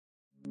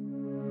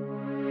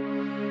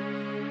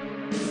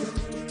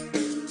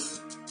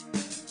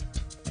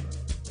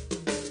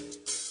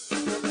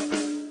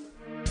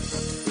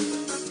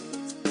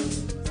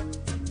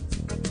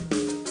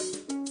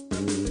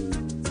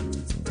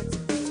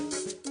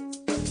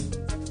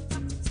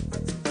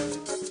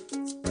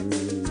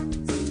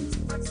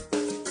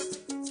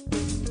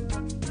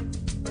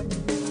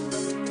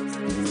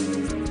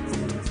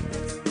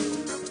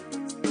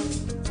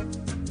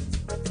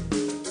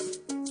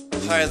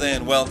Hi there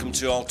and welcome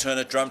to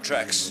Alternate Drum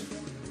Tracks.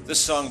 This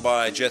song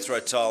by Jethro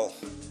Tull,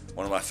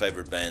 one of my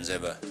favorite bands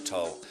ever,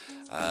 Tull.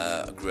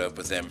 I grew up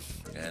with them,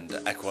 and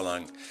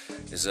Aqualung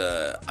is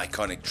an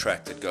iconic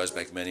track that goes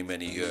back many,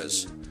 many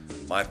years.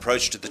 My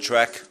approach to the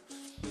track,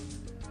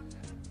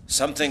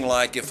 something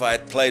like if I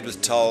had played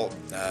with Tull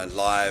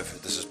live,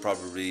 this is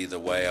probably the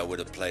way I would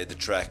have played the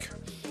track.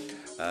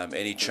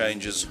 Any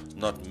changes?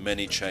 Not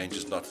many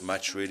changes, not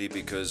much really,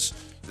 because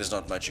there's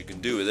not much you can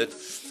do with it.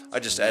 I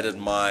just added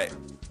my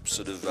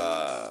sort of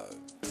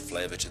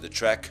flavor to the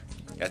track.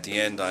 At the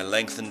end I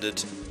lengthened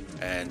it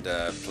and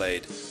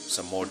played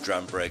some more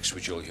drum breaks,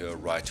 which you'll hear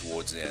right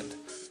towards the end.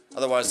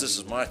 Otherwise, this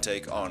is my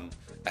take on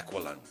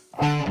Aqualung.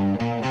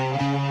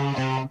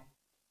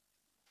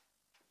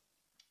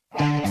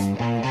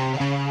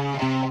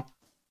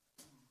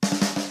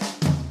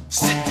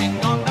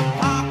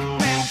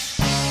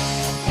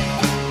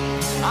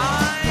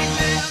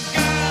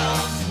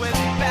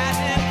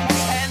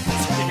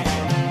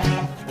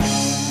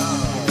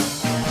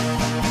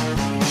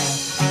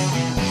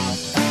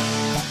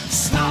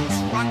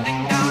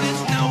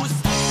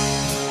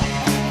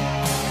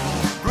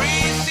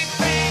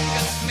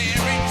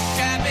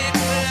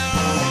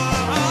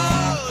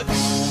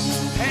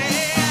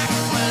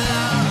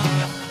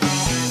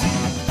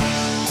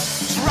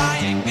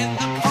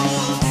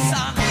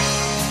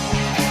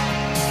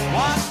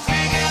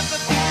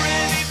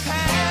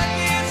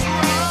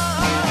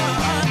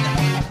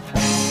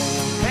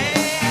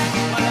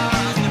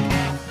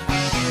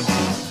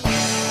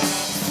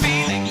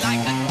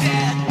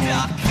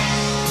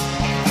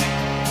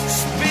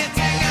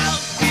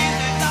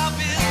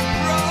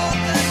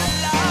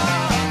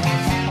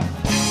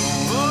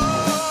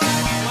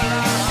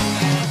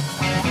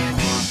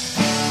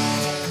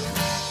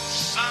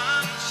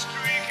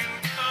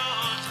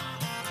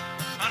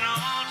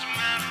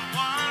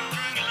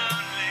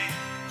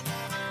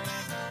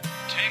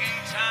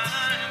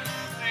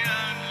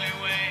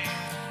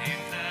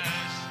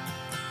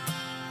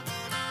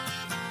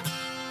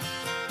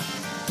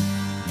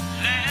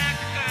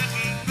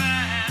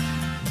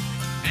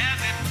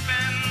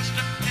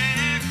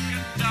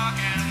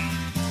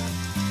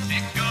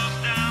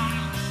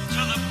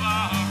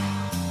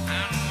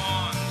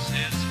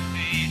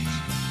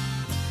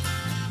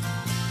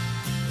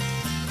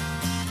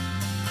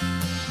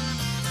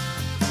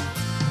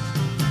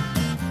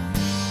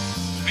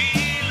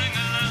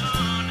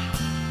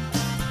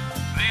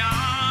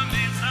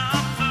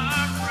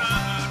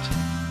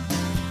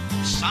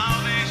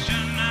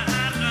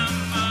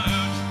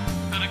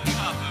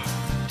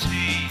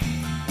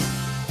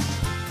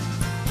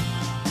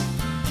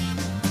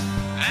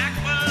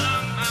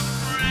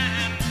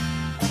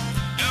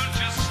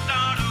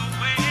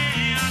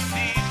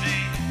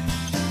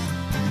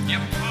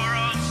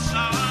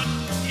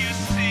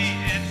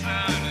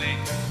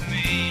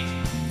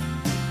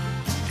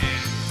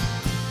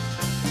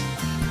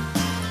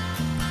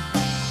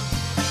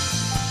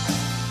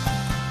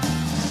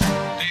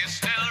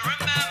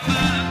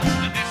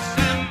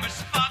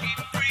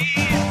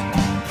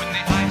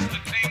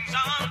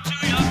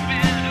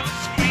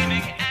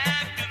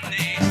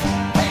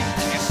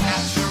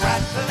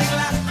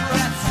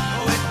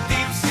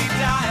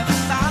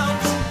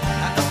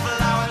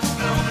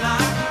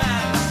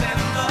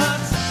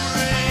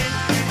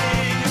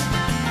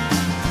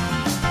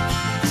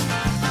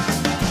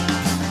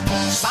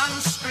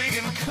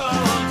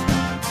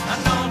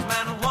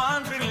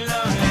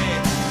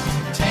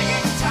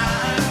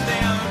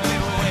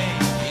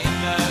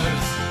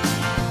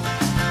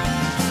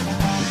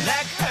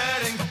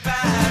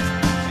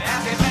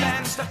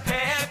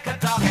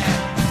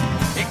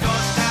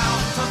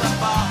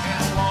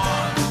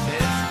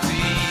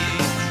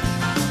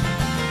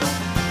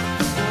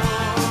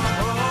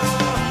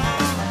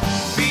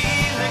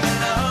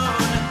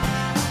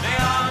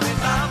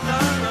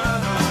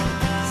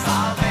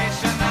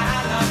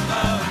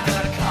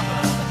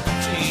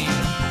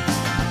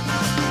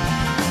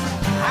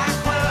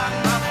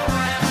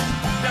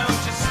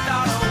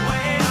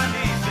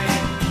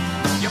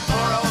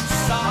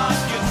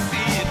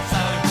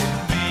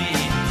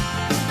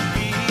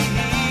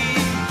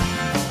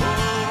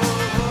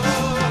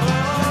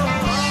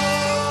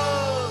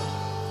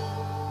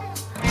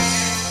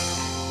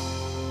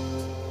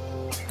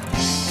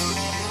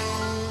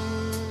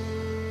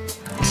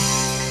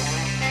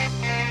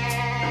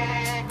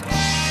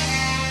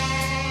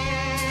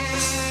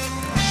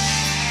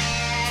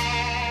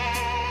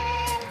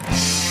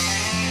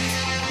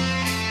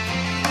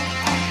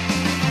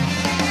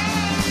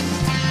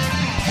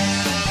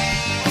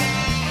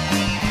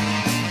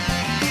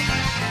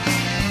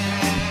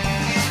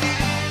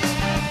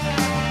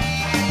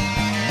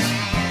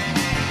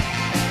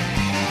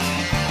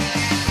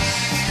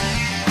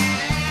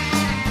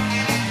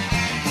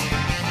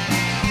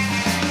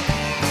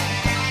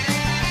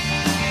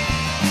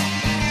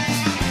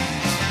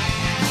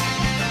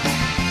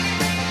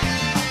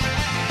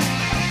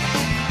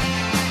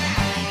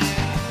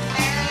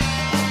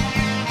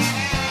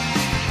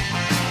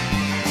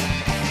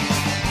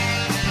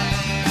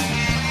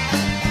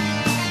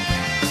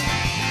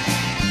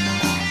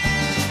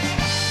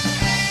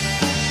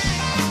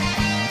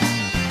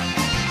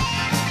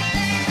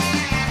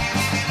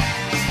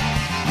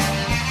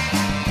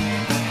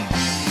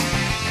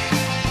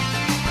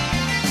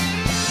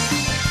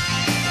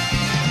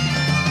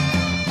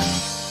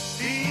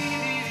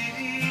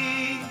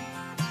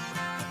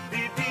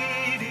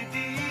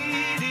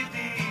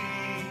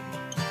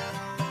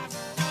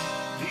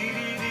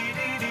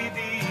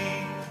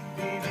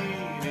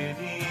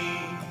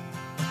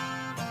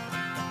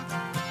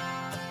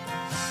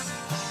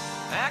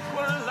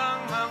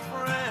 Aqualung, my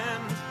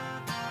friend,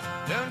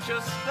 don't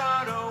just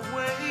start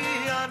away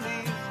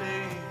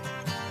uneasy.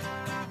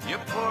 You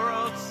poor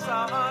old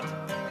sod,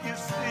 you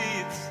see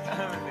it's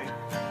only